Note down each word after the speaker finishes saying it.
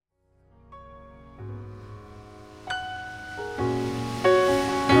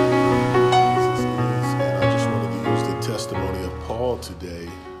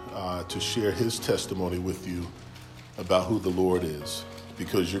to share his testimony with you about who the Lord is,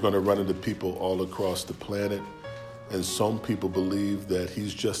 because you're going to run into people all across the planet, and some people believe that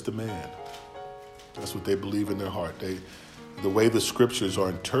he's just a man. That's what they believe in their heart. The way the scriptures are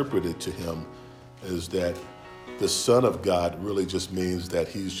interpreted to him is that the Son of God really just means that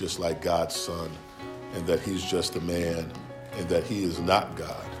he's just like God's son, and that he's just a man, and that he is not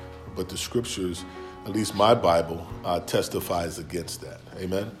God. But the scriptures, at least my Bible, testifies against that.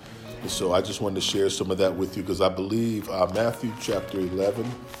 Amen? And so I just wanted to share some of that with you, because I believe Matthew chapter 11,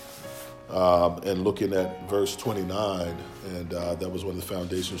 and looking at verse 29, and that was one of the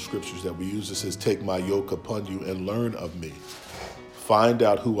foundation scriptures that we use. It says, "Take my yoke upon you and learn of me." Find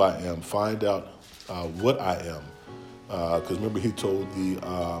out who I am. Find out what I am. Because remember, he told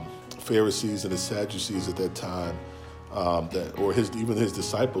the Pharisees and the Sadducees at that time, even his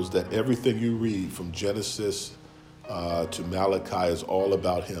disciples, that everything you read from Genesis to Malachi is all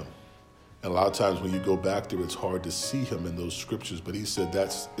about him. And a lot of times when you go back there, it's hard to see him in those scriptures. But he said,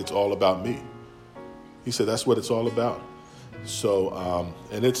 it's all about me. He said, that's what it's all about. So,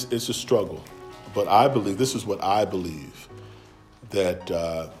 and it's a struggle. But I believe, this is what I believe,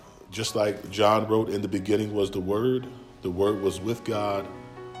 that just like John wrote, in the beginning was the Word was with God,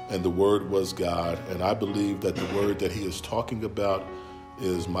 and the Word was God. And I believe that the Word that he is talking about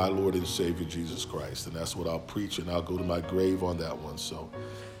is my Lord and Savior, Jesus Christ. And that's what I'll preach, and I'll go to my grave on that one. So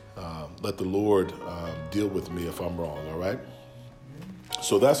let the Lord deal with me if I'm wrong, all right?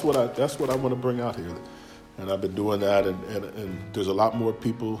 So that's what I want to bring out here. And I've been doing that, and there's a lot more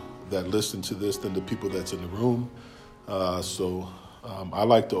people that listen to this than the people that's in the room. So I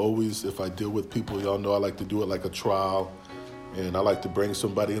like to always, if I deal with people, y'all know I like to do it like a trial, and I like to bring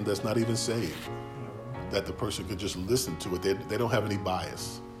somebody in that's not even saved, that the person could just listen to it. They don't have any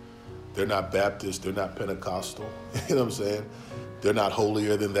bias. They're not Baptist. They're not Pentecostal. You know what I'm saying? They're not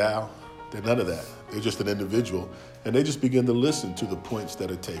holier than thou. They're none of that. They're just an individual, and they just begin to listen to the points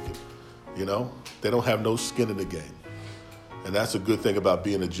that are taken. You know, they don't have no skin in the game. And that's a good thing about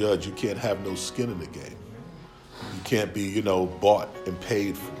being a judge. You can't have no skin in the game. You can't be, bought and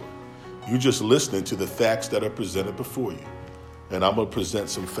paid for. You're just listening to the facts that are presented before you. And I'm going to present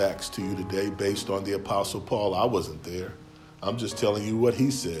some facts to you today based on the Apostle Paul. I wasn't there. I'm just telling you what he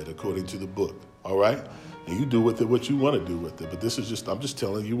said according to the book. All right? And you do with it what you want to do with it. But I'm just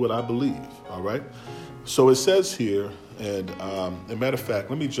telling you what I believe. All right? So it says here, and as a matter of fact,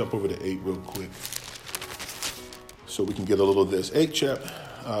 let me jump over to 8 real quick so we can get a little of this.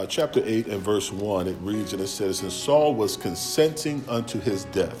 Chapter 8 and verse 1, it reads, and it says, "And Saul was consenting unto his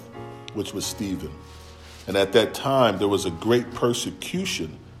death," which was Stephen. "And at that time there was a great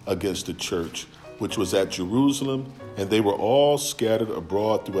persecution against the church, which was at Jerusalem, and they were all scattered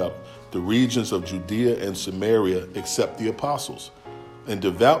abroad throughout the regions of Judea and Samaria, except the apostles. And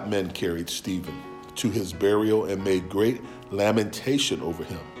devout men carried Stephen to his burial and made great lamentation over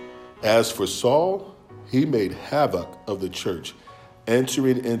him. As for Saul, he made havoc of the church,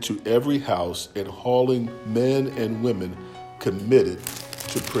 entering into every house and hauling men and women committed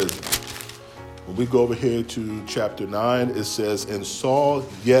to prison." When we go over here to chapter 9, it says, "And Saul,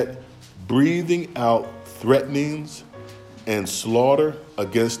 yet breathing out threatenings and slaughter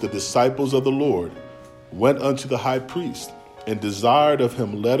against the disciples of the Lord, went unto the high priest and desired of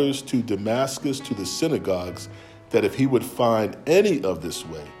him letters to Damascus to the synagogues, that if he would find any of this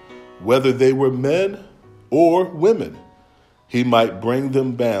way, whether they were men or women, he might bring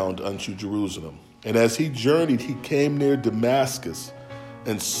them bound unto Jerusalem. And as he journeyed, he came near Damascus,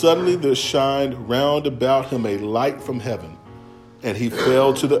 and suddenly there shined round about him a light from heaven. And he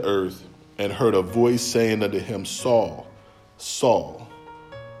fell to the earth, and heard a voice saying unto him, Saul, Saul,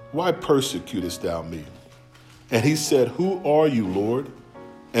 why persecutest thou me? And he said, Who are you, Lord?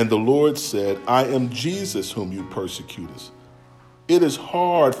 And the Lord said, I am Jesus whom you persecutest. It is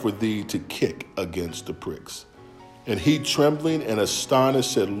hard for thee to kick against the pricks. And he, trembling and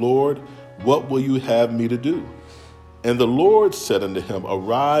astonished, said, Lord, what will you have me to do? And the Lord said unto him,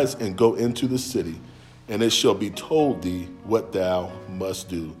 Arise and go into the city, and it shall be told thee what thou must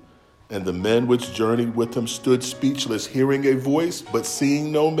do. And the men which journeyed with him stood speechless, hearing a voice, but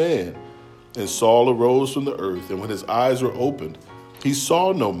seeing no man. And Saul arose from the earth, and when his eyes were opened, he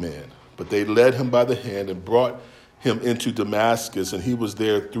saw no man. But they led him by the hand and brought him into Damascus, and he was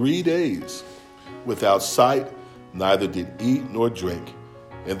there 3 days without sight, neither did eat nor drink.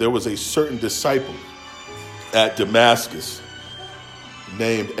 And there was a certain disciple at Damascus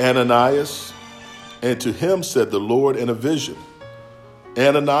named Ananias, and to him said the Lord in a vision,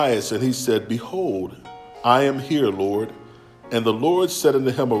 Ananias, and he said, Behold, I am here, Lord. And the Lord said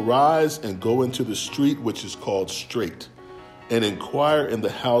unto him, Arise and go into the street which is called Straight, and inquire in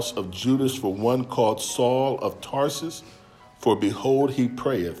the house of Judas for one called Saul of Tarsus? For behold, he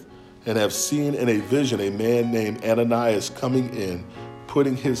prayeth, and have seen in a vision a man named Ananias coming in,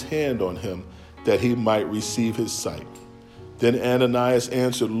 putting his hand on him, that he might receive his sight. Then Ananias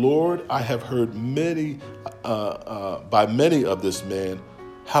answered, Lord, I have heard by many of this man,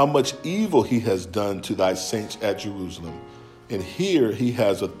 how much evil he has done to thy saints at Jerusalem. And here he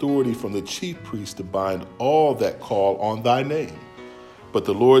has authority from the chief priest to bind all that call on thy name. But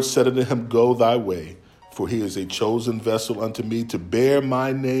the Lord said unto him, Go thy way, for he is a chosen vessel unto me to bear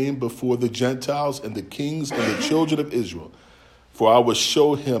my name before the Gentiles and the kings and the children of Israel. For I will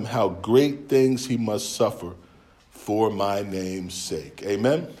show him how great things he must suffer for my name's sake.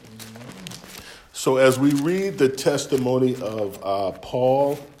 Amen. So as we read the testimony of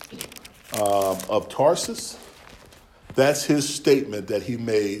Paul of Tarsus, that's his statement that he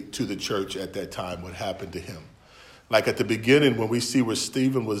made to the church at that time, what happened to him. Like at the beginning, when we see where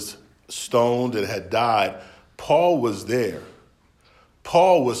Stephen was stoned and had died, Paul was there.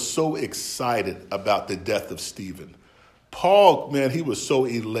 Paul was so excited about the death of Stephen. Paul, man, he was so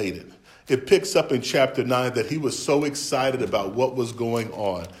elated. It picks up in chapter 9 that he was so excited about what was going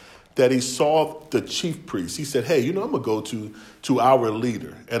on that he saw the chief priest. He said, hey, I'm going to go to our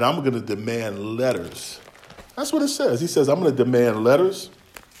leader and I'm going to demand letters. That's what it says. He says, I'm going to demand letters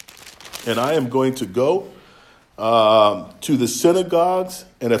and I am going to go to the synagogues.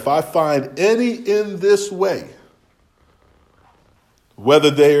 And if I find any in this way,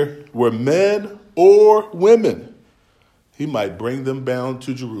 whether they were men or women, he might bring them bound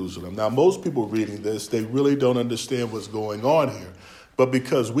to Jerusalem. Now, most people reading this, they really don't understand what's going on here. But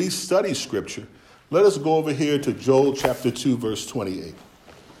because we study Scripture, let us go over here to Joel chapter 2, verse 28.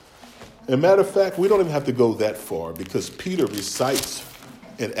 As a matter of fact, we don't even have to go that far because Peter recites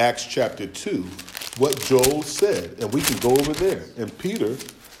in Acts chapter 2 what Joel said. And we can go over there. And Peter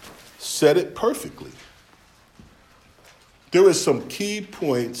said it perfectly. There are some key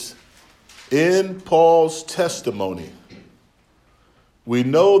points in Paul's testimony. We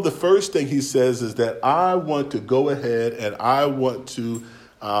know the first thing he says is that I want to go ahead and I want to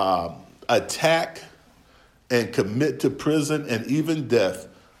attack and commit to prison and even death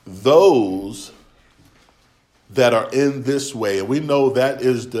those that are in this way. And we know that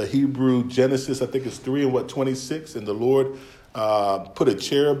is the Hebrew Genesis, I think it's 3:26. And the Lord put a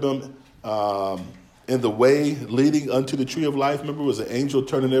cherubim in the way leading unto the tree of life. Remember, it was an angel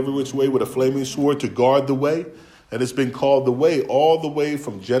turning every which way with a flaming sword to guard the way. And it's been called the way all the way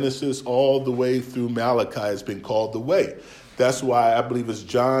from Genesis all the way through Malachi. It's been called the way. That's why I believe it's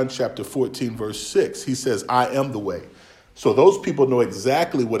John chapter 14, verse 6. He says, I am the way. So those people know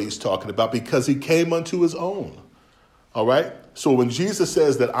exactly what he's talking about because he came unto his own. All right. So when Jesus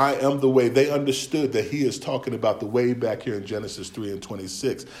says that I am the way, they understood that he is talking about the way back here in Genesis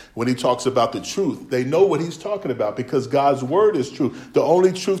 3:26. When he talks about the truth, they know what he's talking about because God's word is true. The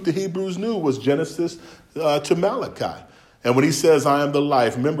only truth the Hebrews knew was Genesis to Malachi. And when he says, I am the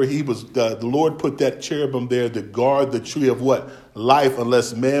life, remember the Lord put that cherubim there to guard the tree of what? Life,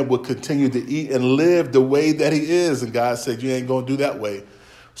 unless man would continue to eat and live the way that he is. And God said, you ain't going to do that way.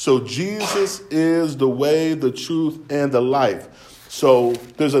 So Jesus is the way, the truth, and the life. So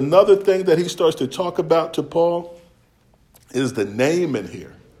there's another thing that he starts to talk about to Paul is the name in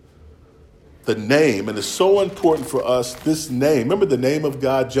here. The name. And it's so important for us, this name. Remember the name of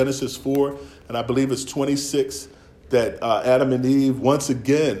God, Genesis 4, and I believe it's 26, that Adam and Eve, once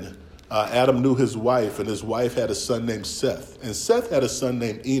again, Adam knew his wife, and his wife had a son named Seth. And Seth had a son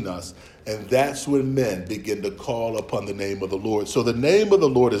named Enos. And that's when men begin to call upon the name of the Lord. So the name of the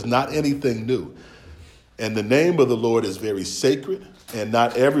Lord is not anything new. And the name of the Lord is very sacred. And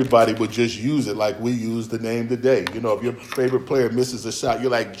not everybody would just use it like we use the name today. If your favorite player misses a shot, you're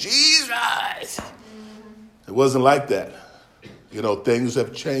like, Jesus. It wasn't like that. Things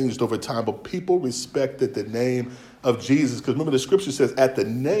have changed over time. But people respected the name of Jesus. Because remember, the scripture says, at the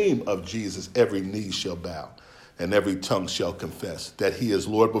name of Jesus, every knee shall bow. And every tongue shall confess that he is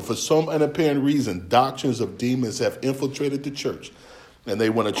Lord. But for some unapparent reason, doctrines of demons have infiltrated the church. And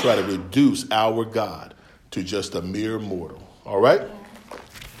they want to try to reduce our God to just a mere mortal. All right?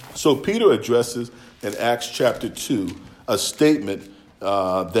 So Peter addresses in Acts chapter 2 a statement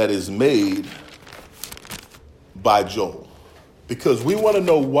that is made by Joel. Because we want to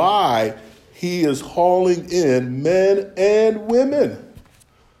know why he is hauling in men and women.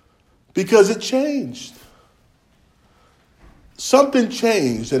 Because it changed. Something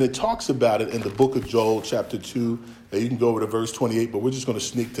changed, and it talks about it in the book of Joel, chapter 2. And you can go over to verse 28, but we're just going to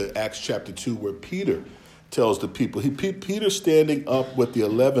sneak to Acts chapter 2, where Peter tells the people. Peter, standing up with the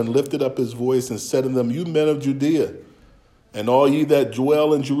 11, lifted up his voice and said to them, you men of Judea, and all ye that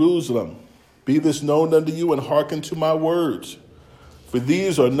dwell in Jerusalem, be this known unto you, and hearken to my words. For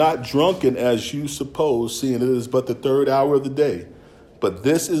these are not drunken as you suppose, seeing it is but the third hour of the day. But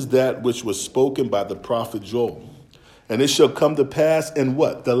this is that which was spoken by the prophet Joel. And it shall come to pass in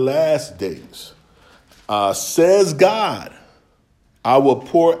what? The last days. Says God, I will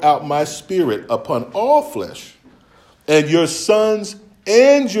pour out my spirit upon all flesh, and your sons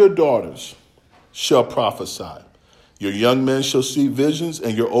and your daughters shall prophesy. Your young men shall see visions,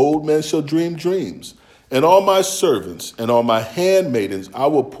 and your old men shall dream dreams. And all my servants and all my handmaidens I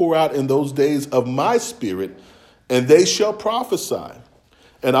will pour out in those days of my spirit, and they shall prophesy.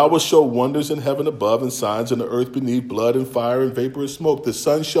 And I will show wonders in heaven above and signs in the earth beneath, blood and fire and vapor and smoke. The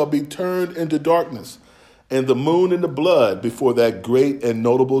sun shall be turned into darkness, and the moon into blood, before that great and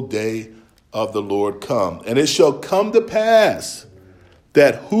notable day of the Lord come. And it shall come to pass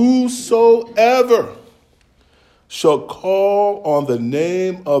that whosoever shall call on the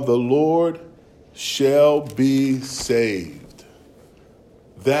name of the Lord shall be saved.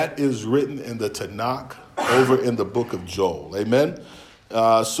 That is written in the Tanakh over in the book of Joel. Amen.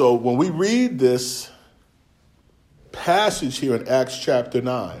 So when we read this passage here in Acts chapter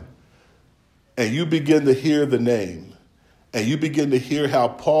 9, and you begin to hear the name, and you begin to hear how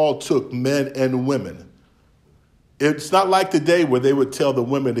Paul took men and women, it's not like today where they would tell the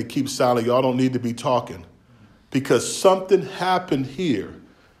women to keep silent. Y'all don't need to be talking, because something happened here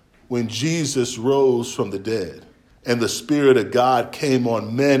when Jesus rose from the dead and the Spirit of God came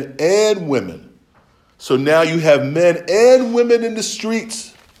on men and women. So now you have men and women in the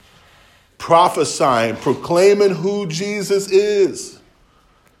streets prophesying, proclaiming who Jesus is.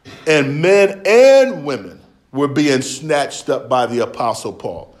 And men and women were being snatched up by the Apostle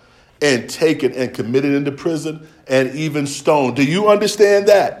Paul and taken and committed into prison and even stoned. Do you understand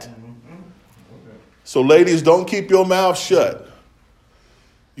that? So ladies, don't keep your mouth shut.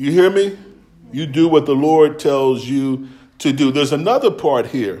 You hear me? You do what the Lord tells you to do. There's another part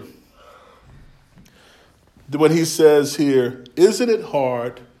here. When he says here, isn't it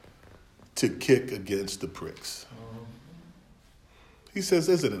hard to kick against the pricks? He says,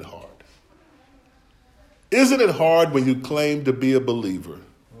 isn't it hard? Isn't it hard when you claim to be a believer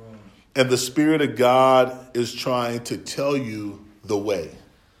and the Spirit of God is trying to tell you the way,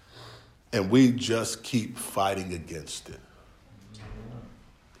 and we just keep fighting against it?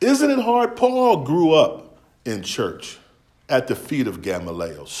 Isn't it hard? Paul grew up in church at the feet of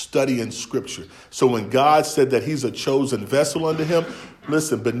Gamaliel, studying scripture. So when God said that he's a chosen vessel unto him,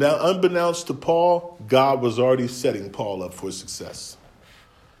 listen, but now unbeknownst to Paul, God was already setting Paul up for success.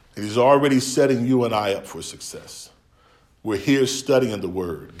 And he's already setting you and I up for success. We're here studying the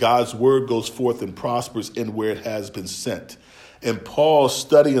word. God's word goes forth and prospers in where it has been sent. And Paul's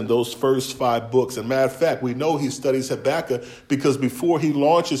studying those first 5 books. And matter of fact, we know he studies Habakkuk because before he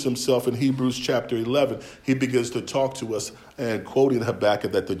launches himself in Hebrews chapter 11, he begins to talk to us and quoting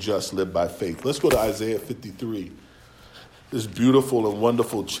Habakkuk that the just live by faith. Let's go to Isaiah 53. This beautiful and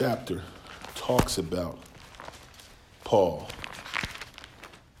wonderful chapter talks about Paul.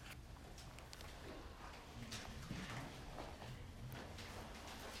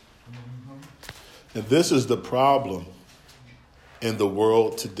 And this is the problem in the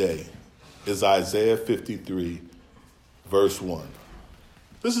world today, is Isaiah 53, verse 1.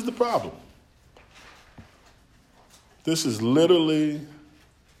 This is the problem. This is literally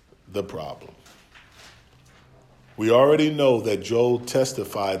the problem. We already know that Joel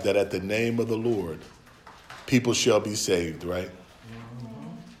testified that at the name of the Lord, people shall be saved, right?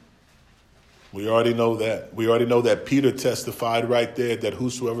 We already know that. We already know that Peter testified right there that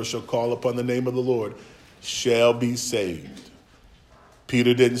whosoever shall call upon the name of the Lord shall be saved.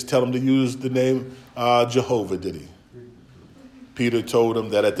 Peter didn't tell him to use the name Jehovah, did he? Peter told him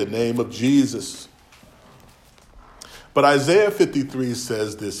that at the name of Jesus. But Isaiah 53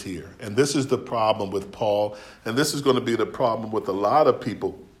 says this here, and this is the problem with Paul, and this is going to be the problem with a lot of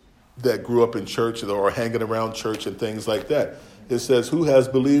people that grew up in church or hanging around church and things like that. It says, who has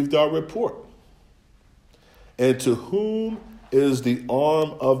believed our report? And to whom is the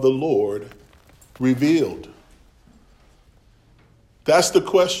arm of the Lord revealed? That's the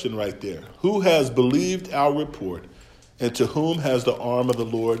question right there. Who has believed our report, and to whom has the arm of the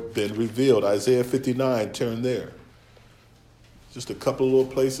Lord been revealed? Isaiah 59, turn there. Just a couple of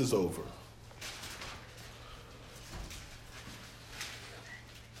little places over.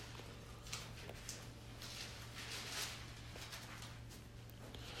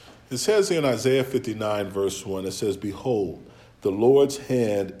 It says in Isaiah 59, verse 1, it says, behold, the Lord's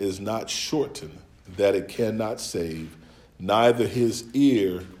hand is not shortened, that it cannot save, neither his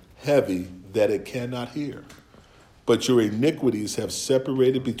ear heavy, that it cannot hear. But your iniquities have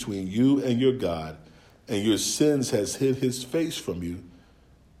separated between you and your God, and your sins has hid his face from you,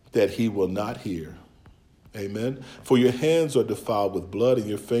 that he will not hear. Amen. For your hands are defiled with blood, and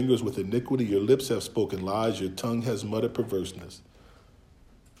your fingers with iniquity. Your lips have spoken lies. Your tongue has muttered perverseness.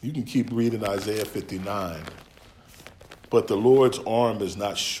 You can keep reading Isaiah 59. But the Lord's arm is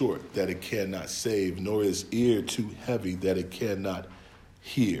not short, that it cannot save, nor his ear too heavy, that it cannot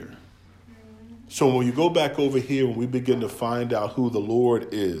hear. So when you go back over here, when we begin to find out who the Lord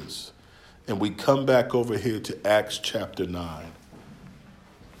is, and we come back over here to Acts chapter 9,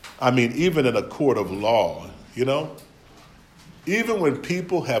 I mean, even in a court of law, even when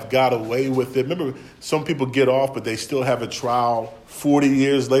people have got away with it. Remember, some people get off, but they still have a trial 40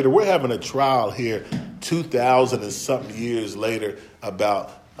 years later. We're having a trial here 2,000 and something years later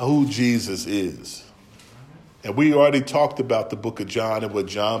about who Jesus is. And we already talked about the book of John and what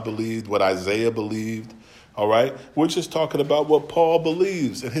John believed, what Isaiah believed. All right? We're just talking about what Paul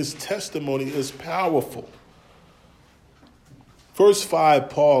believes, and his testimony is powerful. Verse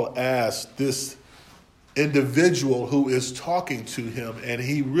 5, Paul asked this individual who is talking to him, and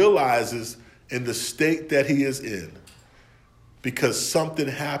he realizes in the state that he is in, because something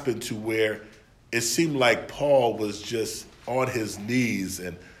happened to where it seemed like Paul was just on his knees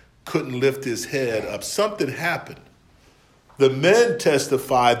and couldn't lift his head up. Something happened. The men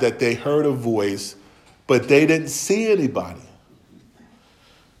testified that they heard a voice, but they didn't see anybody.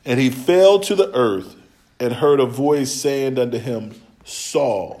 And he fell to the earth and heard a voice saying unto him,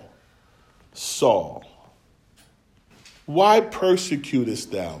 Saul, Saul, why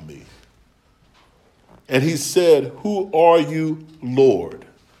persecutest thou me? And he said, Who are you, Lord?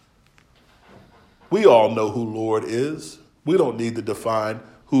 We all know who Lord is. We don't need to define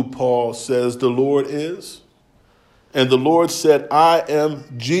who Paul says the Lord is. And the Lord said, I am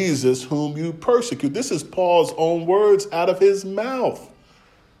Jesus whom you persecute. This is Paul's own words out of his mouth.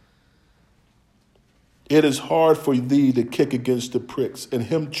 It is hard for thee to kick against the pricks. And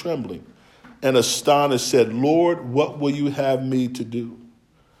him trembling and astonished said, Lord, what will you have me to do?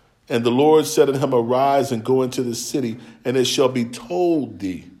 And the Lord said unto him, Arise and go into the city, and it shall be told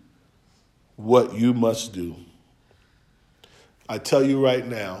thee what you must do. I tell you right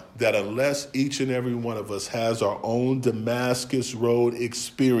now that unless each and every one of us has our own Damascus Road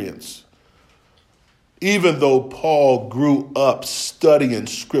experience, even though Paul grew up studying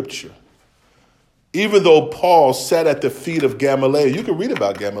Scripture, even though Paul sat at the feet of Gamaliel, you can read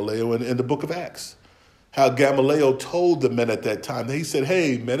about Gamaliel in the book of Acts, how Gamaliel told the men at that time, he said,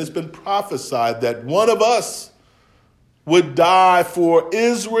 hey, man, it's been prophesied that one of us would die for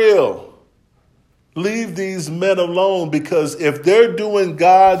Israel. Leave these men alone, because if they're doing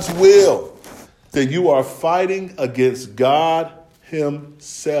God's will, then you are fighting against God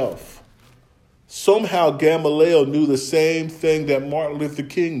himself. Somehow Gamaliel knew the same thing that Martin Luther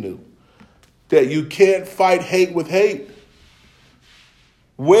King knew, that you can't fight hate with hate.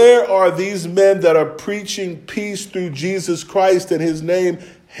 Where are these men that are preaching peace through Jesus Christ and his name,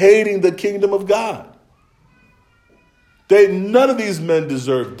 hating the kingdom of God? None of these men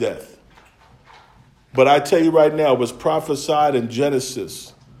deserve death. But I tell you right now, it was prophesied in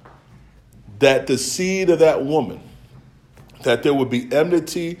Genesis that the seed of that woman, that there would be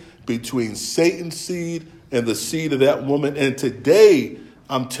enmity between Satan's seed and the seed of that woman. And today,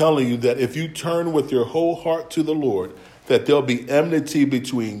 I'm telling you that if you turn with your whole heart to the Lord, that there'll be enmity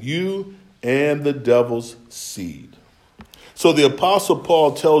between you and the devil's seed. So the Apostle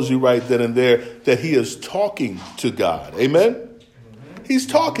Paul tells you right then and there that he is talking to God. Amen? He's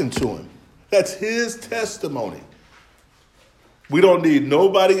talking to him. That's his testimony. We don't need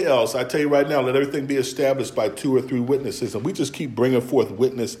nobody else. I tell you right now, let everything be established by 2 or 3 witnesses. And we just keep bringing forth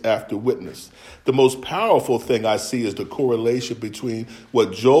witness after witness. The most powerful thing I see is the correlation between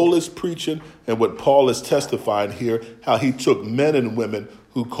what Joel is preaching and what Paul is testifying here, how he took men and women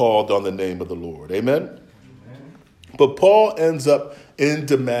who called on the name of the Lord. Amen? Amen. But Paul ends up in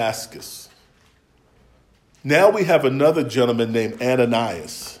Damascus. Now we have another gentleman named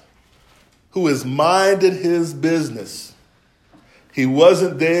Ananias, who is minding his business. He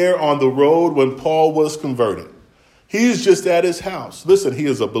wasn't there on the road when Paul was converted. He's just at his house. Listen, he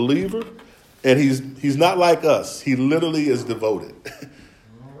is a believer, and he's not like us. He literally is devoted.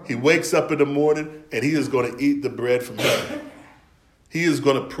 He wakes up in the morning, and he is going to eat the bread from heaven. He is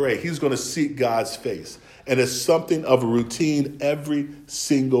going to pray. He's going to seek God's face. And it's something of a routine every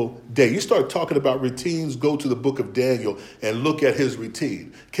single day. You start talking about routines, go to the book of Daniel and look at his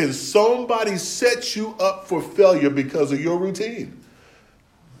routine. Can somebody set you up for failure because of your routine?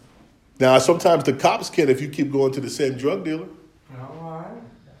 Now, sometimes the cops can if you keep going to the same drug dealer. All right.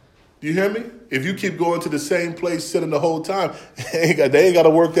 Do you hear me? If you keep going to the same place, sitting the whole time, they ain't got to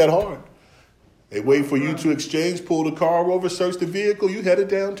work that hard. They wait for you to exchange, pull the car over, search the vehicle, you headed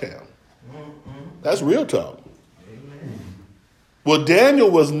downtown. That's real talk. Well,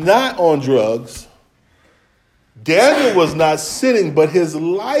 Daniel was not on drugs. Daniel was not sinning, but his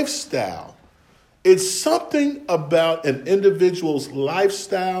lifestyle. It's something about an individual's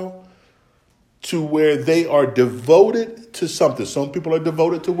lifestyle to where they are devoted to something. Some people are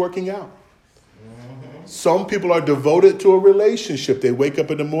devoted to working out. Some people are devoted to a relationship. They wake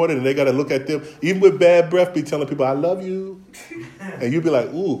up in the morning and they got to look at them, even with bad breath, be telling people, I love you. And you be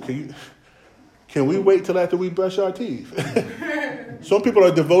like, ooh, can we wait till after we brush our teeth? Some people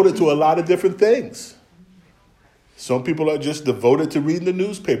are devoted to a lot of different things. Some people are just devoted to reading the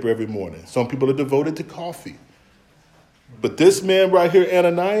newspaper every morning. Some people are devoted to coffee. But this man right here,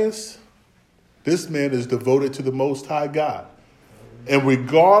 Ananias, this man is devoted to the Most High God. And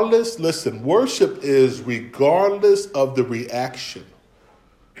regardless, listen, worship is regardless of the reaction.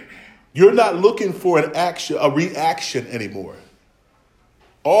 You're not looking for a reaction anymore.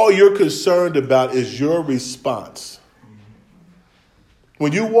 All you're concerned about is your response.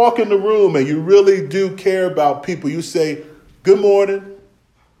 When you walk in the room and you really do care about people, you say, good morning.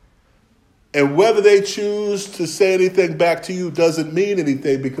 And whether they choose to say anything back to you doesn't mean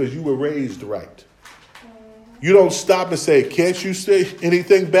anything because you were raised right. You don't stop and say, can't you say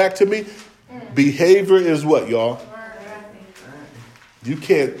anything back to me? Behavior is what, y'all? You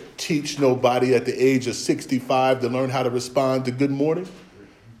can't teach nobody at the age of 65 to learn how to respond to good morning.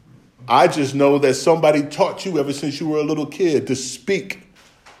 I just know that somebody taught you ever since you were a little kid to speak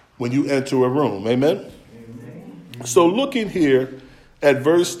when you enter a room. Amen? So looking here at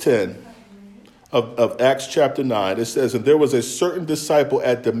verse 10 of Acts chapter 9, it says, and there was a certain disciple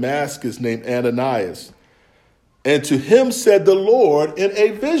at Damascus named Ananias. And to him said the Lord in a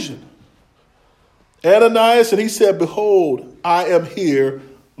vision, Ananias, and he said, behold, I am here,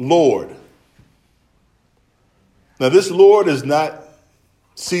 Lord. Now this Lord is not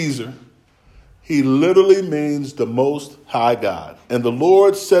Caesar. He literally means the Most High God. And the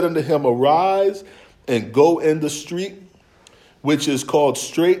Lord said unto him, arise and go in the street, which is called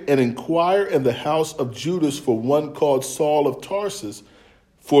Straight, and inquire in the house of Judas for one called Saul of Tarsus.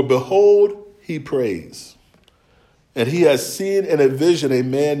 For behold, he prays. And he has seen in a vision a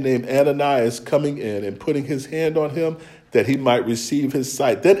man named Ananias coming in and putting his hand on him that he might receive his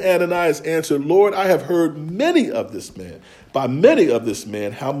sight. Then Ananias answered, Lord, I have heard by many of this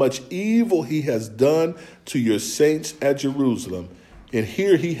man, how much evil he has done to your saints at Jerusalem. And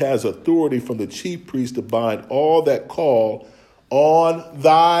here he has authority from the chief priest to bind all that call on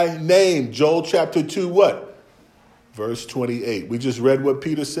thy name. Joel chapter 2, what? Verse 28. We just read what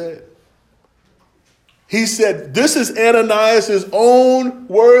Peter said. He said, this is Ananias' own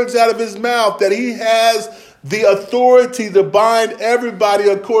words out of his mouth, that he has the authority to bind everybody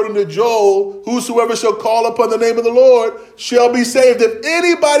according to Joel. Whosoever shall call upon the name of the Lord shall be saved. If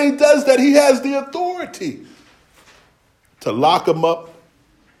anybody does that, he has the authority to lock him up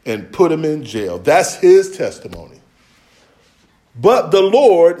and put him in jail. That's his testimony. But the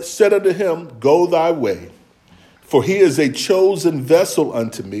Lord said unto him, go thy way, for he is a chosen vessel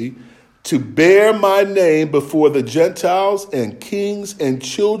unto me, to bear my name before the Gentiles and kings and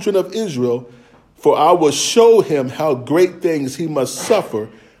children of Israel, for I will show him how great things he must suffer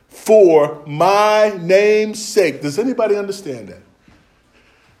for my name's sake. Does anybody understand that?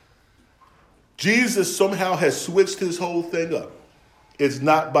 Jesus somehow has switched his whole thing up. It's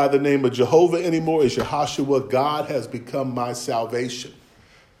not by the name of Jehovah anymore. It's Yahashua. God has become my salvation.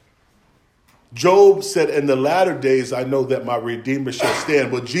 Job said, in the latter days, I know that my Redeemer shall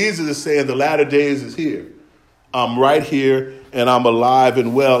stand. Well, Jesus is saying the latter days is here. I'm right here and I'm alive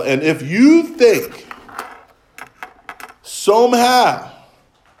and well. And if you think somehow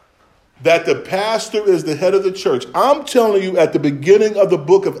that the pastor is the head of the church, I'm telling you, at the beginning of the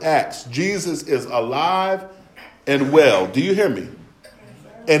book of Acts, Jesus is alive and well. Do you hear me?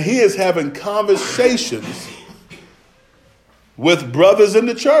 And he is having conversations with brothers in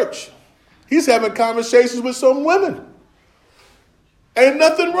the church. He's having conversations with some women. Ain't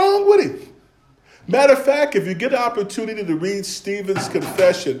nothing wrong with him. Matter of fact, if you get the opportunity to read Stephen's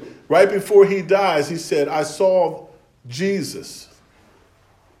confession, right before he dies, he said, I saw Jesus.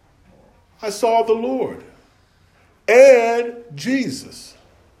 I saw the Lord and Jesus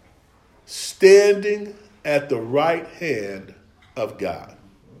standing at the right hand of God.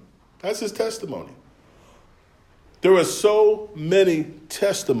 That's his testimony. There are so many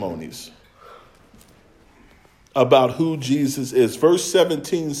testimonies about who Jesus is. Verse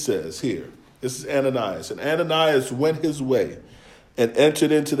 17 says here, this is Ananias. And Ananias went his way and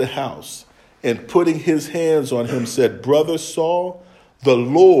entered into the house, and putting his hands on him said, Brother Saul, the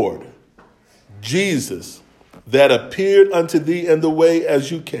Lord Jesus, that appeared unto thee in the way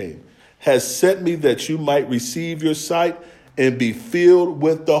as you came, has sent me that you might receive your sight and be filled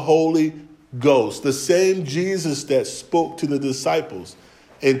with the Holy Ghost. The same Jesus that spoke to the disciples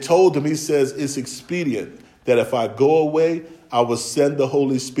and told them, he says, it's expedient that if I go away, I will send the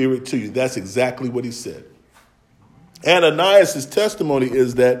Holy Spirit to you. That's exactly what he said. Ananias' testimony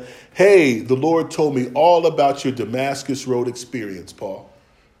is that, hey, the Lord told me all about your Damascus Road experience, Paul.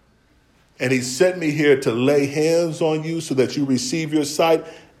 And he sent me here to lay hands on you so that you receive your sight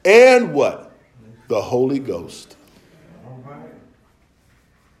and what? The Holy Ghost.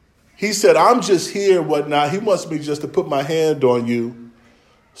 He said, I'm just here and whatnot. He wants me just to put my hand on you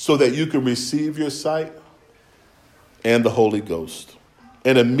so that you can receive your sight and the Holy Ghost.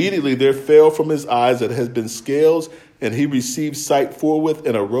 And immediately there fell from his eyes that had been scales, and he received sight forthwith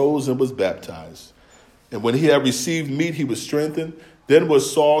and arose and was baptized. And when he had received meat, he was strengthened. Then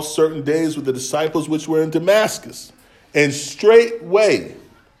was Saul certain days with the disciples which were in Damascus. And straightway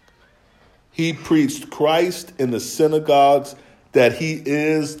he preached Christ in the synagogues, that he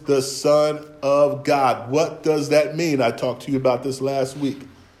is the Son of God. What does that mean? I talked to you about this last week.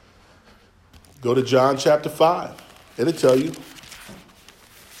 Go to John chapter 5. It'll tell you.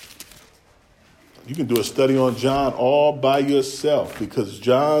 You can do a study on John all by yourself, because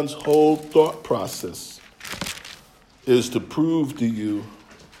John's whole thought process is to prove to you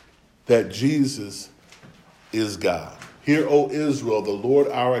that Jesus is God. Hear, O Israel, the Lord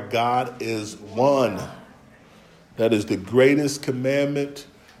our God is one. That is the greatest commandment.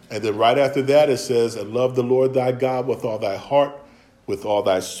 And then right after that it says, and love the Lord thy God with all thy heart, with all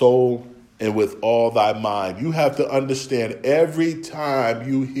thy soul, and with all thy mind. You have to understand, every time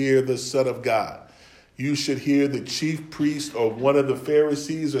you hear the Son of God, you should hear the chief priest or one of the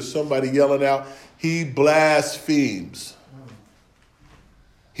Pharisees or somebody yelling out, he blasphemes.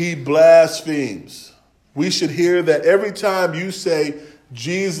 He blasphemes. We should hear that every time you say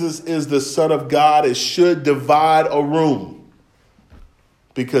Jesus is the Son of God, it should divide a room,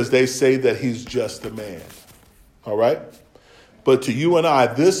 because they say that he's just a man. All right? But to you and I,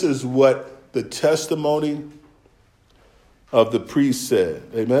 this is what the testimony of the priest said.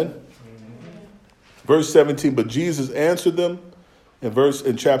 Amen? Verse 17, but Jesus answered them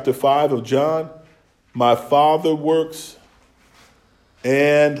in chapter 5 of John, my Father works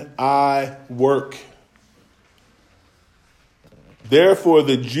and I work. Therefore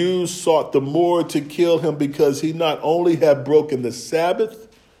the Jews sought the more to kill him, because he not only had broken the Sabbath,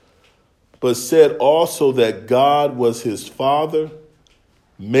 but said also that God was his Father,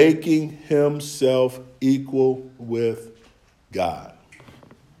 making himself equal with God.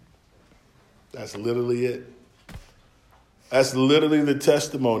 That's literally it. That's literally the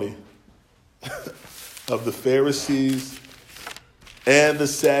testimony of the Pharisees and the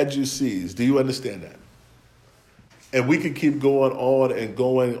Sadducees. Do you understand that? And we could keep going on and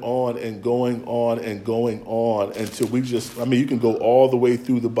going on and going on and going on until you can go all the way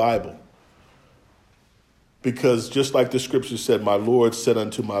through the Bible. Because just like the scripture said, my Lord said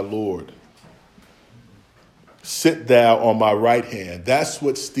unto my Lord, sit thou on my right hand. That's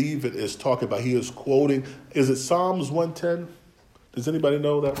what Stephen is talking about. He is quoting, is it Psalms 110? Does anybody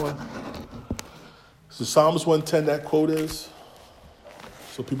know that one? So Psalms 110, that quote is?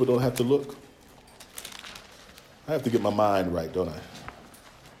 So people don't have to look. I have to get my mind right, don't I?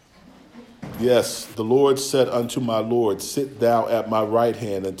 Yes, the Lord said unto my Lord, sit thou at my right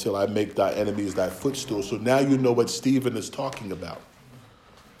hand until I make thy enemies thy footstool. So now you know what Stephen is talking about.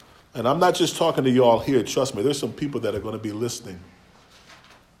 And I'm not just talking to y'all here. Trust me, there's some people that are going to be listening.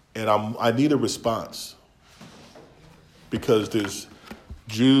 And I need a response. Because there's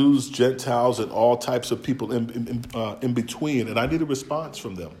Jews, Gentiles, and all types of people in between. And I need a response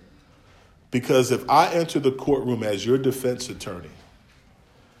from them. Because if I enter the courtroom as your defense attorney,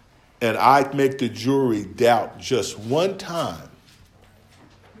 and I make the jury doubt just one time,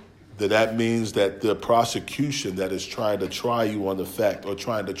 that means that the prosecution that is trying to try you on the fact, or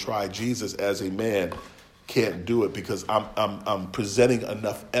trying to try Jesus as a man, can't do it, because I'm presenting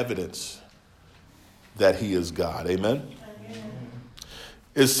enough evidence that he is God. Amen?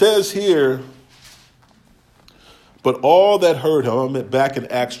 It says here, but all that heard him, I'm back in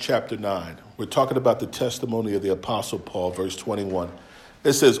Acts chapter 9. We're talking about the testimony of the Apostle Paul, verse 21.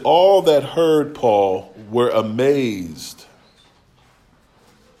 It says, all that heard Paul were amazed.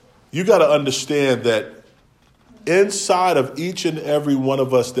 You got to understand that inside of each and every one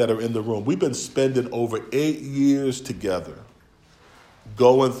of us that are in the room, we've been spending over 8 years together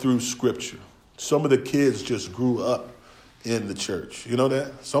going through Scripture. Some of the kids just grew up in the church. You know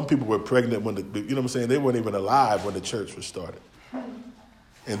that? Some people were pregnant when you know what I'm saying? They weren't even alive when the church was started.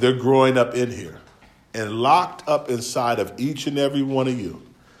 And they're growing up in here. And locked up inside of each and every one of you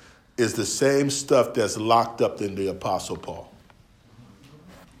is the same stuff that's locked up in the Apostle Paul.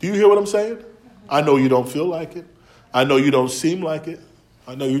 Do you hear what I'm saying? I know you don't feel like it. I know you don't seem like it.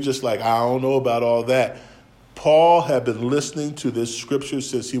 I know you're just like, I don't know about all that. Paul had been listening to this scripture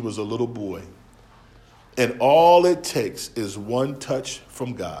since he was a little boy. And all it takes is one touch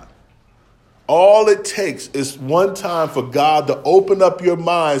from God. All it takes is one time for God to open up your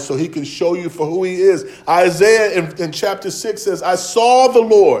mind so he can show you for who he is. Isaiah in chapter 6 says, I saw the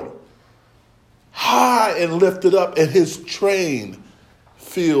Lord high and lifted up, and his train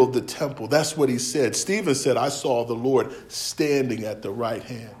filled the temple. That's what he said. Stephen said, I saw the Lord standing at the right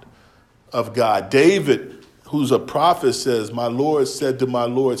hand of God. David, who's a prophet, says, my Lord said to my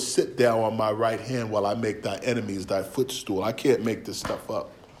Lord, sit down on my right hand while I make thy enemies thy footstool. I can't make this stuff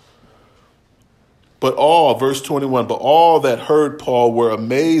up. But all, verse 21, but all that heard Paul were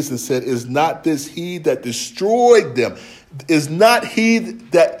amazed and said, is not this he that destroyed them? Is not he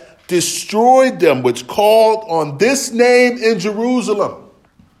that destroyed them, which called on this name in Jerusalem?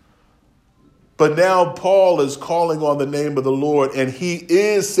 But now Paul is calling on the name of the Lord, and he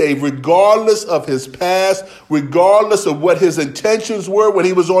is saved regardless of his past, regardless of what his intentions were when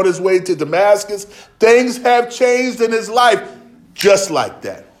he was on his way to Damascus. Things have changed in his life just like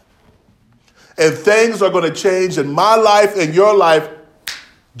that. And things are going to change in my life and your life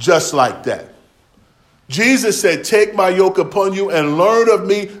just like that. Jesus said, take my yoke upon you and learn of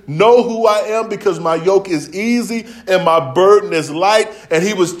me. Know who I am, because my yoke is easy and my burden is light. And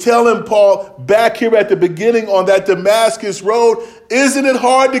he was telling Paul back here at the beginning on that Damascus road, isn't it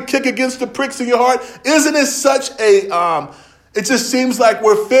hard to kick against the pricks in your heart? Isn't it such a, it just seems like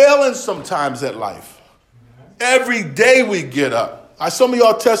we're failing sometimes at life. Every day we get up. Some of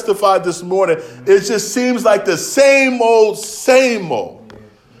y'all testified this morning. It just seems like the same old, same old.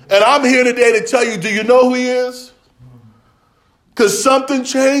 And I'm here today to tell you, do you know who he is? Because something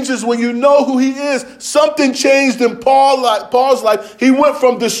changes when you know who he is. Something changed in Paul's life. He went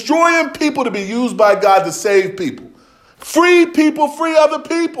from destroying people to be used by God to save people. Free people, free other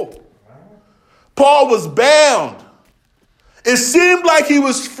people. Paul was bound. It seemed like he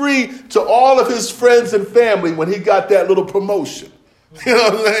was free to all of his friends and family when he got that little promotion. You know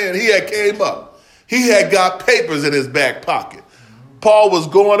what I'm saying? He had came up. He had got papers in his back pocket. Paul was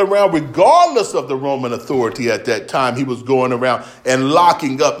going around, regardless of the Roman authority at that time, he was going around and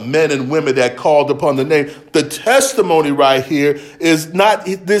locking up men and women that called upon the name. The testimony right here is not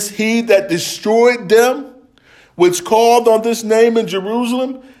this he that destroyed them, which called on this name in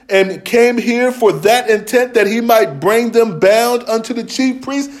Jerusalem, and came here for that intent that he might bring them bound unto the chief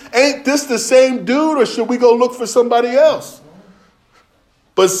priest. Ain't this the same dude, or should we go look for somebody else?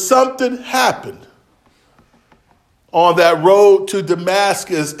 But something happened on that road to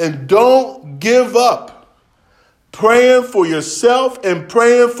Damascus, and don't give up praying for yourself and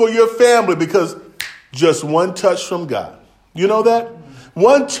praying for your family, because just one touch from God. You know that?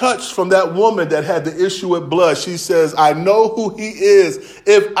 One touch from that woman that had the issue with blood. She says, I know who he is.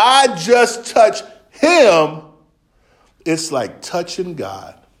 If I just touch him, it's like touching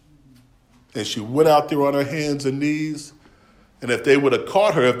God. And she went out there on her hands and knees. And if they would have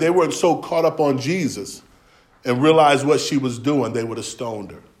caught her, if they weren't so caught up on Jesus and realized what she was doing, they would have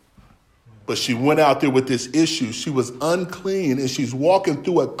stoned her. But she went out there with this issue. She was unclean, and she's walking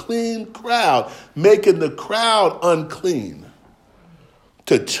through a clean crowd, making the crowd unclean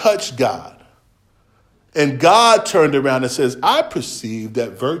to touch God. And God turned around and says, I perceive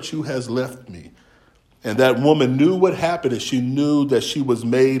that virtue has left me. And that woman knew what happened, and she knew that she was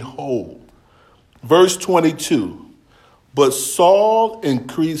made whole. Verse 22. But Saul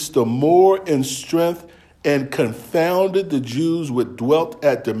increased the more in strength and confounded the Jews which dwelt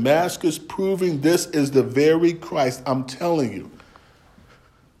at Damascus, proving this is the very Christ. I'm telling you,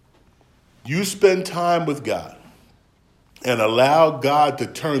 you spend time with God and allow God to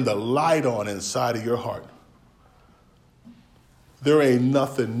turn the light on inside of your heart. There ain't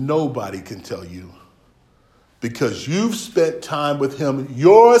nothing nobody can tell you, because you've spent time with him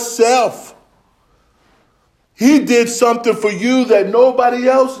yourself. He did something for you that nobody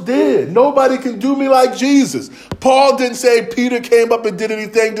else did. Nobody can do me like Jesus. Paul didn't say Peter came up and did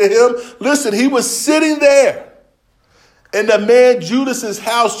anything to him. Listen, he was sitting there in the man Judas's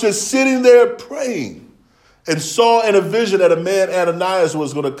house, just sitting there praying, and saw in a vision that a man Ananias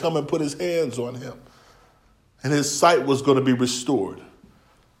was going to come and put his hands on him, and his sight was going to be restored.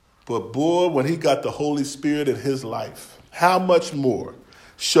 But boy, when he got the Holy Spirit in his life, how much more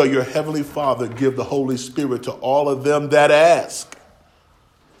shall your heavenly Father give the Holy Spirit to all of them that ask.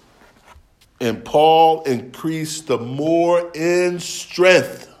 And Paul increased the more in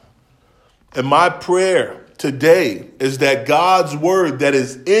strength. And my prayer today is that God's word that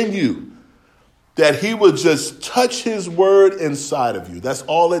is in you, that he would just touch his word inside of you. That's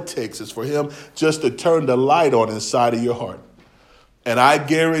all it takes, is for him just to turn the light on inside of your heart. And I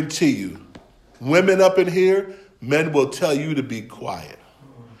guarantee you, women up in here, men will tell you to be quiet.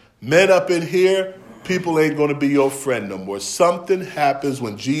 Men up in here, people ain't going to be your friend no more. Something happens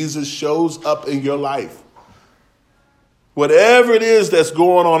when Jesus shows up in your life. Whatever it is that's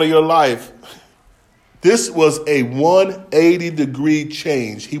going on in your life, this was a 180-degree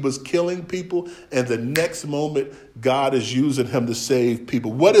change. He was killing people, and the next moment, God is using him to save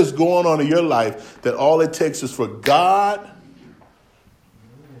people. What is going on in your life that all it takes is for God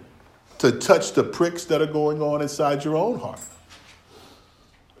to touch the pricks that are going on inside your own heart?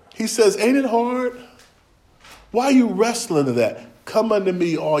 He says, ain't it hard? Why are you wrestling to that? Come unto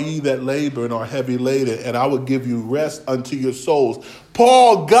me, all ye that labor and are heavy laden, and I will give you rest unto your souls.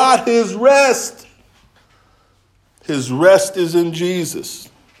 Paul got his rest. His rest is in Jesus.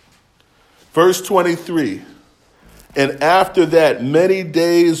 Verse 23, and after that many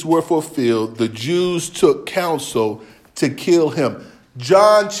days were fulfilled, the Jews took counsel to kill him.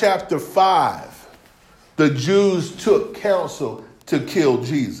 John chapter 5, the Jews took counsel to kill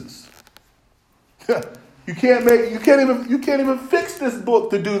Jesus. You can't even fix this book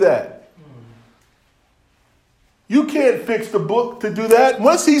to do that. You can't fix the book to do that.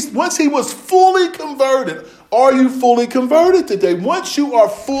 Once he was fully converted, are you fully converted today? Once you are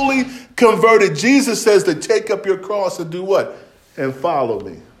fully converted, Jesus says to take up your cross and do what? And follow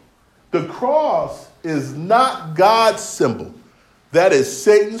me. The cross is not God's symbol. That is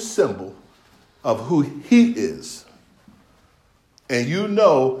Satan's symbol of who he is. And you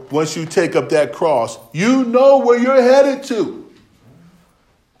know, once you take up that cross, you know where you're headed to.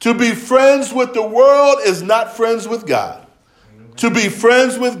 To be friends with the world is not friends with God. To be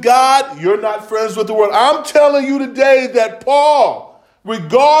friends with God, you're not friends with the world. I'm telling you today that Paul,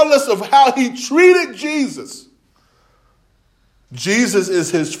 regardless of how he treated Jesus, Jesus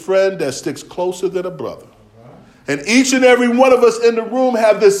is his friend that sticks closer than a brother. And each and every one of us in the room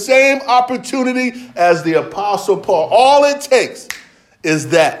have the same opportunity as the Apostle Paul. All it takes is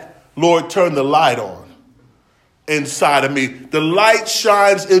that, Lord, turn the light on inside of me. The light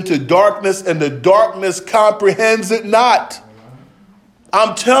shines into darkness, and the darkness comprehends it not.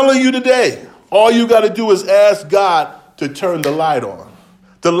 I'm telling you today, all you got to do is ask God to turn the light on.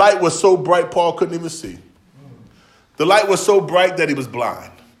 The light was so bright, Paul couldn't even see. The light was so bright that he was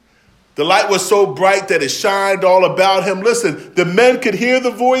blind. The light was so bright that it shined all about him. Listen, the men could hear the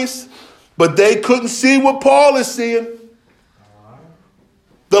voice, but they couldn't see what Paul is seeing.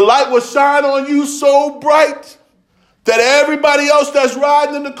 The light will shine on you so bright that everybody else that's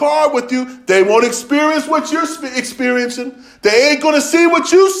riding in the car with you, they won't experience what you're experiencing. They ain't going to see what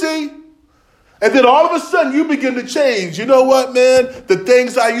you see. And then all of a sudden you begin to change. You know what, man? The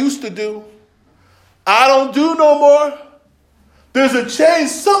things I used to do, I don't do no more. There's a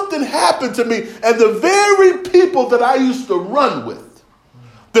change. Something happened to me. And the very people that I used to run with,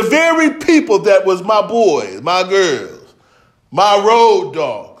 the very people that was my boys, my girls, my road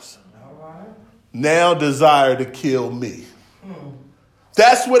dogs, now desire to kill me.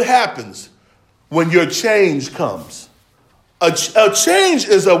 That's what happens when your change comes. A change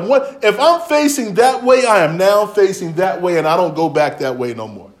is if I'm facing that way, I am now facing that way, and I don't go back that way no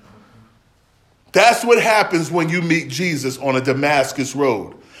more. That's what happens when you meet Jesus on a Damascus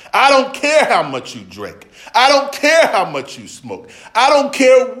road. I don't care how much you drink. I don't care how much you smoke. I don't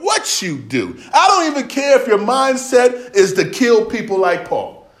care what you do. I don't even care if your mindset is to kill people like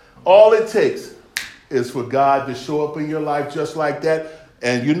Paul. All it takes is for God to show up in your life just like that.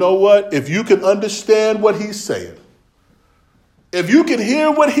 And you know what? If you can understand what he's saying, if you can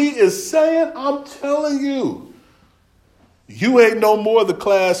hear what he is saying, I'm telling you, you ain't no more the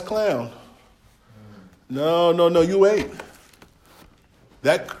class clown. No, you ain't.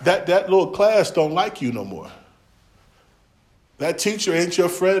 That little class don't like you no more. That teacher ain't your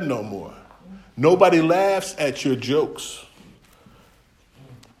friend no more. Nobody laughs at your jokes.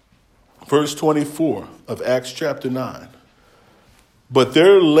 Verse 24 of Acts chapter 9. But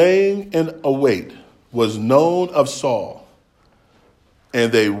their laying in await was known of Saul,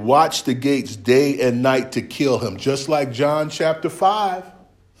 and they watched the gates day and night to kill him, just like John chapter 5.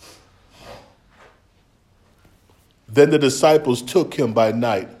 Then the disciples took him by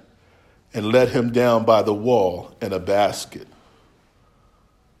night and let him down by the wall in a basket.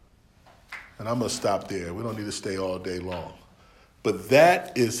 And I'm going to stop there. We don't need to stay all day long. But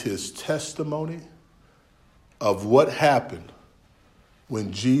that is his testimony of what happened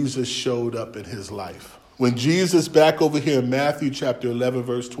when Jesus showed up in his life. When Jesus, back over here in Matthew chapter 11,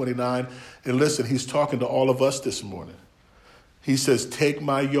 verse 29, and listen, he's talking to all of us this morning. He says, take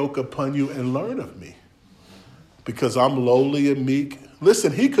my yoke upon you and learn of me, because I'm lowly and meek.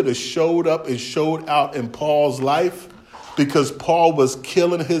 Listen, he could have showed up and showed out in Paul's life because Paul was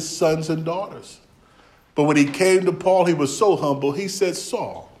killing his sons and daughters. But when he came to Paul, he was so humble. He said,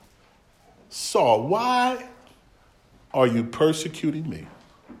 Saul, why are you persecuting me?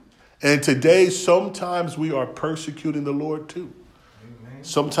 And today, sometimes we are persecuting the Lord too. Amen.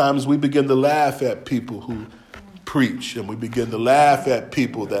 Sometimes we begin to laugh at people who preach, and we begin to laugh at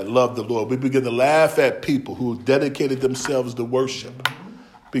people that love the Lord. We begin to laugh at people who dedicated themselves to worship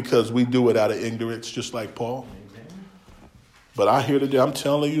because we do it out of ignorance, just like Paul. But I hear today, I'm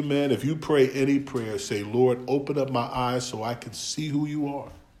telling you, man, if you pray any prayer, say, Lord, open up my eyes so I can see who you are.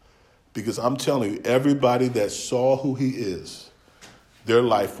 Because I'm telling you, everybody that saw who he is, their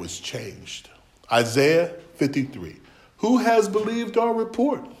life was changed. Isaiah 53. Who has believed our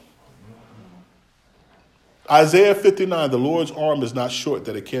report? Isaiah 59. The Lord's arm is not short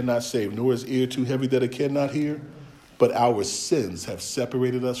that it cannot save, nor his ear too heavy that it cannot hear. But our sins have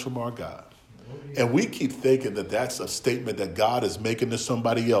separated us from our God. And we keep thinking that that's a statement that God is making to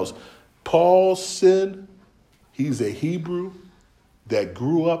somebody else. Paul's sin, he's a Hebrew that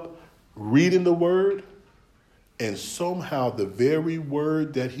grew up reading the word, and somehow the very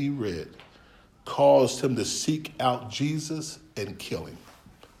word that he read caused him to seek out Jesus and kill him.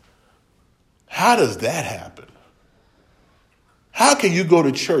 How does that happen? How can you go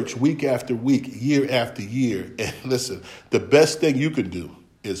to church week after week, year after year, and listen, the best thing you can do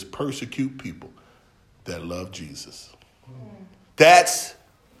is persecute people that love Jesus? That's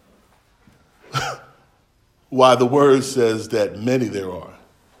why the word says that many there are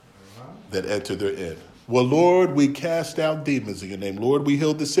that enter their end. Well, Lord, we cast out demons in your name. Lord, we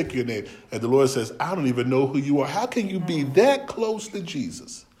healed the sick in your name. And the Lord says, I don't even know who you are. How can you be that close to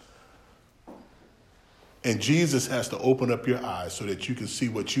Jesus? And Jesus has to open up your eyes so that you can see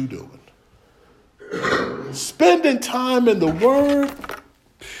what you're doing. Spending time in the word,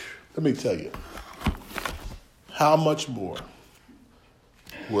 let me tell you, how much more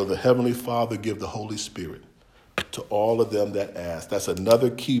will the Heavenly Father give the Holy Spirit to all of them that ask? That's another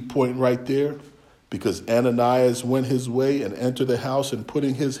key point right there, because Ananias went his way and entered the house, and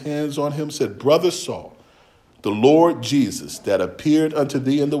putting his hands on him said, Brother Saul, the Lord Jesus that appeared unto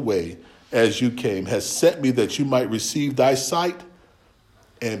thee in the way as you came has sent me that you might receive thy sight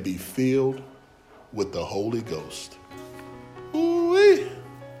and be filled with the Holy Ghost. Ooh-wee.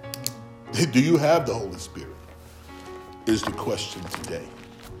 Do you have the Holy Spirit? Is the question today.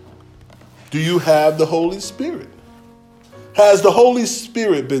 Do you have the Holy Spirit? Has the Holy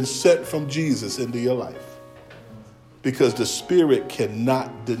Spirit been sent from Jesus into your life? Because the Spirit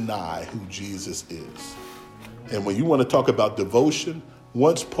cannot deny who Jesus is. And when you want to talk about devotion,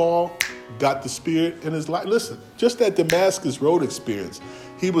 once Paul got the Spirit in his life, listen, just that Damascus Road experience,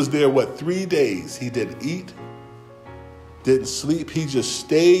 he was there, 3 days? He didn't eat, didn't sleep. He just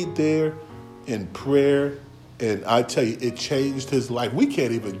stayed there in prayer. And I tell you, it changed his life. We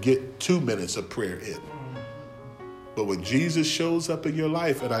can't even get 2 minutes of prayer in. But when Jesus shows up in your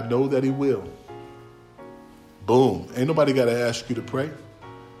life, and I know that he will, boom, ain't nobody got to ask you to pray.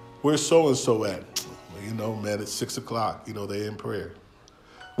 Where's so-and-so at? Well, you know, man, it's 6 o'clock. You know, they in prayer.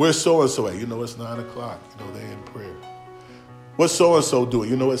 Where's so-and-so at? You know, it's 9 o'clock. You know, they in prayer. What's so-and-so doing?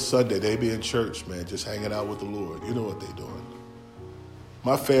 You know, it's Sunday. They be in church, man, just hanging out with the Lord. You know what they doing.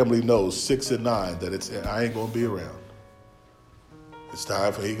 My family knows 6 and 9 that I ain't going to be around. It's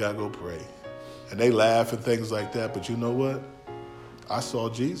time for he got to go pray. And they laugh and things like that. But you know what? I saw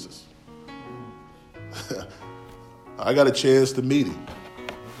Jesus. I got a chance to meet him.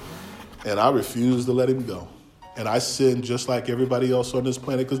 And I refused to let him go. And I sinned just like everybody else on this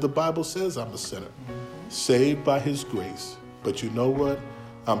planet, because the Bible says I'm a sinner, saved by his grace. But you know what?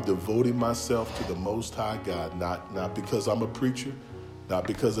 I'm devoting myself to the Most High God, not because I'm a preacher, not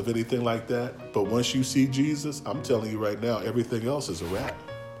because of anything like that. But once you see Jesus, I'm telling you right now, everything else is a wrap.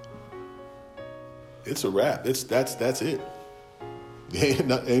 It's a wrap. That's it. Ain't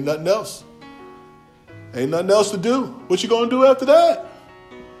nothing else. Ain't nothing else to do. What you going to do after that?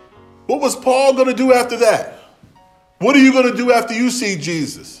 What was Paul going to do after that? What are you going to do after you see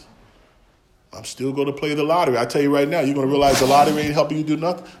Jesus? I'm still going to play the lottery. I tell you right now, you're going to realize the lottery ain't helping you do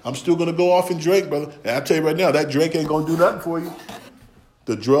nothing. I'm still going to go off and drink, brother. And I tell you right now, that drink ain't going to do nothing for you.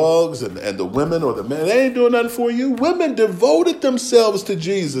 The drugs and the women or the men, they ain't doing nothing for you. Women devoted themselves to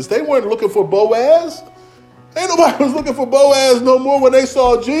Jesus. They weren't looking for Boaz. Ain't nobody was looking for Boaz no more when they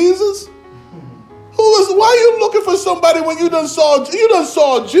saw Jesus. Why are you looking for somebody when you done saw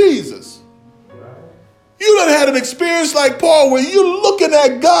Jesus? You done had an experience like Paul where you're looking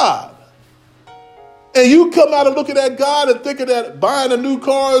at God. And you come out of looking at God and thinking that buying a new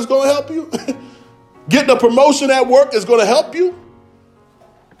car is going to help you. Getting a promotion at work is going to help you.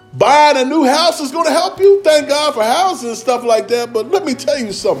 Buying a new house is going to help you. Thank God for houses and stuff like that. But let me tell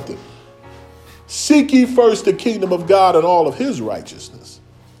you something. Seek ye first the kingdom of God and all of his righteousness,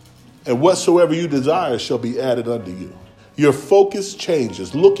 and whatsoever you desire shall be added unto you. Your focus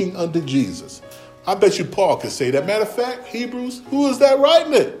changes, looking unto Jesus. I bet you Paul could say that. Matter of fact, Hebrews, who is that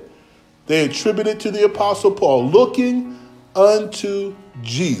writing it? They attribute it to the Apostle Paul, looking unto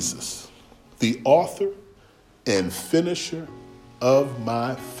Jesus, the author and finisher of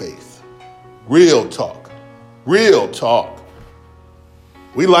my faith. Real talk. Real talk.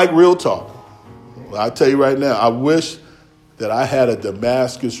 We like real talk. Well, I'll tell you right now, I wish that I had a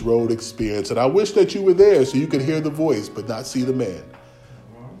Damascus Road experience, and I wish that you were there so you could hear the voice but not see the man.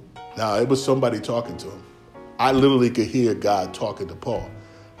 Now, it was somebody talking to him. I literally could hear God talking to Paul.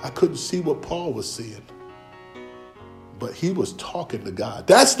 I couldn't see what Paul was seeing, but he was talking to God.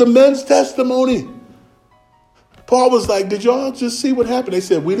 That's the men's testimony. Paul was like, did y'all just see what happened? They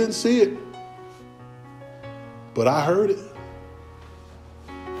said, we didn't see it, but I heard it.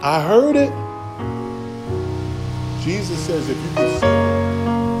 I heard it. Jesus says, if you can see it,